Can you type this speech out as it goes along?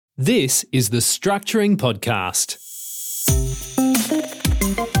This is the Structuring Podcast.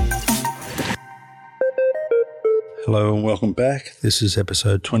 Hello and welcome back. This is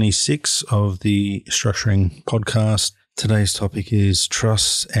episode 26 of the Structuring Podcast. Today's topic is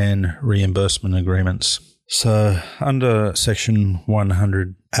trusts and reimbursement agreements. So under Section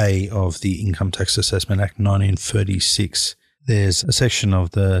 100A of the Income Tax Assessment Act 1936, there's a section of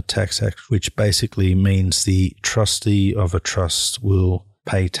the Tax Act which basically means the trustee of a trust will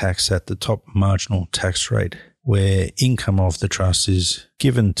pay tax at the top marginal tax rate, where income of the trust is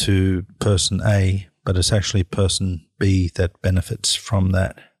given to person A, but it's actually person B that benefits from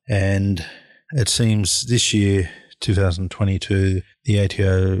that. And it seems this year, 2022, the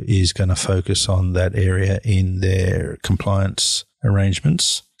ATO is going to focus on that area in their compliance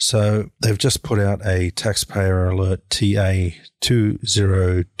arrangements. So they've just put out a taxpayer alert TA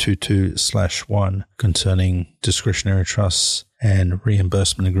 2022/1 concerning discretionary trusts and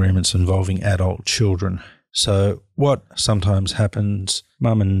reimbursement agreements involving adult children. So what sometimes happens,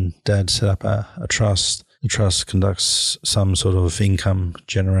 mum and dad set up a trust. The trust conducts some sort of income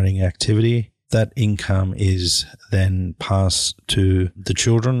generating activity. That income is then passed to the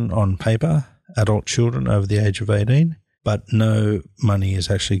children on paper, adult children over the age of 18, but no money is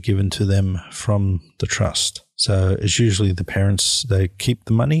actually given to them from the trust. So it's usually the parents, they keep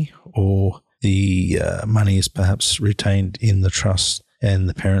the money, or the money is perhaps retained in the trust, and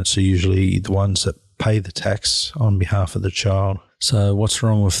the parents are usually the ones that pay the tax on behalf of the child. So what's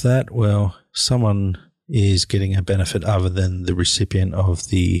wrong with that? Well, someone is getting a benefit other than the recipient of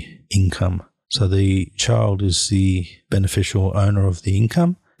the income. So the child is the beneficial owner of the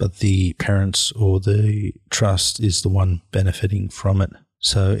income, but the parents or the trust is the one benefiting from it.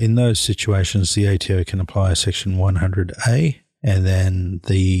 So in those situations, the ATO can apply Section 100A, and then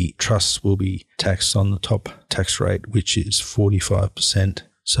the trusts will be taxed on the top tax rate, which is 45%.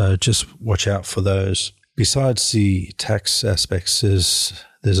 So just watch out for those. Besides the tax aspects, there's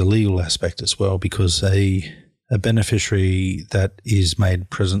a legal aspect as well, because a beneficiary that is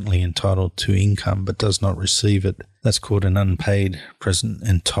made presently entitled to income but does not receive it, that's called an unpaid present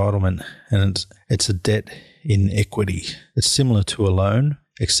entitlement, and it's a debt in equity. It's similar to a loan,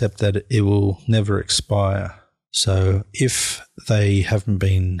 except that it will never expire. So if they haven't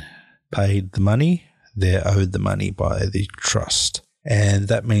been paid the money, they're owed the money by the trust. And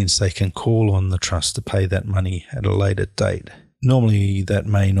that means they can call on the trust to pay that money at a later date. Normally that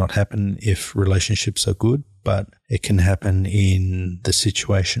may not happen if relationships are good, but it can happen in the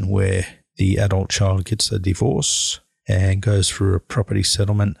situation where the adult child gets a divorce and goes through a property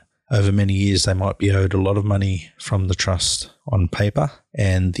settlement. Over many years, they might be owed a lot of money from the trust on paper,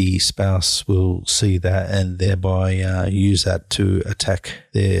 and the spouse will see that and thereby use that to attack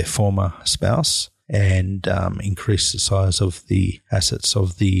their former spouse and increase the size of the assets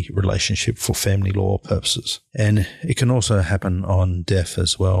of the relationship for family law purposes. And it can also happen on death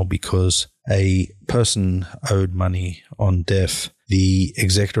as well, because a person owed money on death, the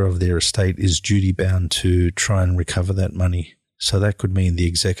executor of their estate is duty bound to try and recover that money. So that could mean the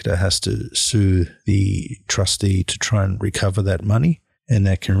executor has to sue the trustee to try and recover that money, and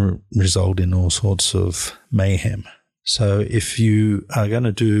that can result in all sorts of mayhem. So if you are going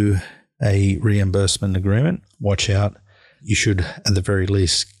to do a reimbursement agreement, watch out. You should, at the very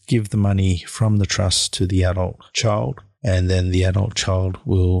least, give the money from the trust to the adult child, and then the adult child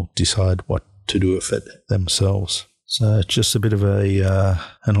will decide what to do with it themselves. So just a bit of an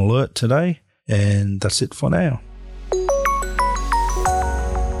alert today, and that's it for now.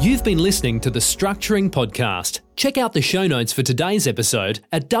 You've been listening to the Structuring Podcast. Check out the show notes for today's episode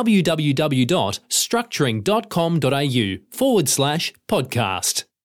at www.structuring.com.au/podcast.